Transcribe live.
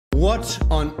What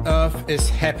on earth is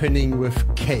happening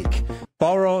with Cake?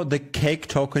 Borrow the Cake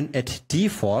token at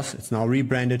DForce, it's now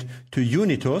rebranded to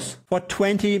Unitus, for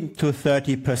 20 to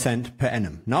 30% per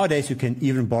annum. Nowadays you can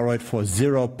even borrow it for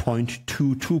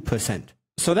 0.22%.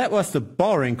 So that was the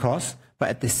borrowing cost, but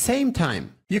at the same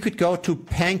time you could go to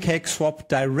PancakeSwap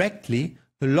directly,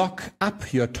 lock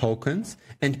up your tokens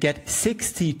and get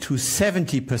 60 to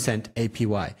 70%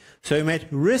 APY. So you made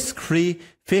risk-free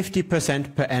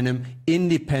 50% per annum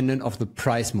independent of the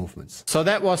price movements. So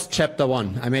that was chapter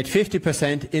 1. I made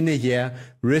 50% in a year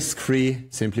risk-free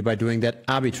simply by doing that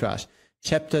arbitrage.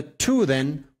 Chapter 2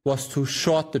 then was to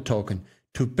short the token,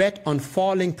 to bet on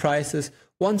falling prices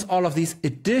once all of these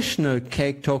additional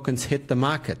Cake tokens hit the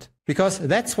market. Because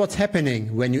that's what's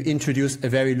happening when you introduce a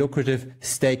very lucrative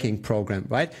staking program,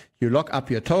 right? You lock up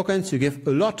your tokens, you give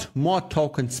a lot more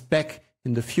tokens back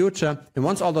in the future, and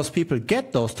once all those people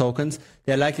get those tokens,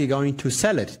 they're likely going to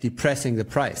sell it, depressing the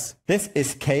price. This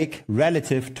is Cake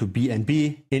relative to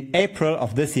BNB. In April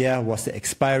of this year was the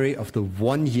expiry of the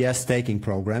 1-year staking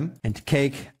program, and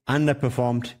Cake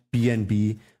underperformed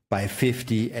BNB by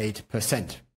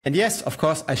 58%. And yes, of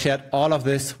course, I shared all of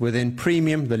this within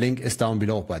Premium. The link is down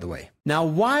below, by the way. Now,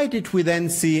 why did we then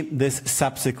see this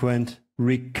subsequent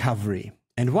recovery?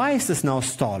 And why is this now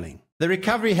stalling? The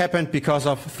recovery happened because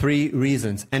of 3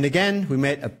 reasons. And again, we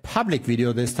made a public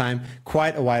video this time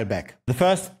quite a while back. The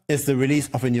first is the release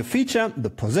of a new feature,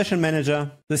 the position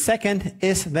manager. The second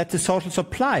is that the total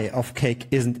supply of Cake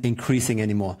isn't increasing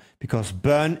anymore because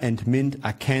Burn and Mint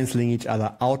are canceling each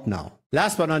other out now.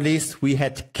 Last but not least, we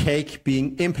had Cake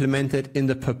being implemented in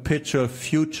the perpetual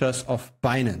futures of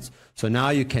Binance. So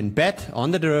now you can bet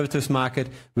on the derivatives market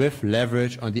with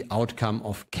leverage on the outcome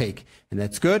of Cake. And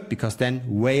that's good because then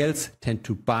whales tend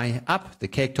to buy up the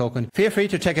Cake token. Feel free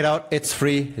to check it out. It's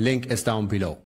free. Link is down below.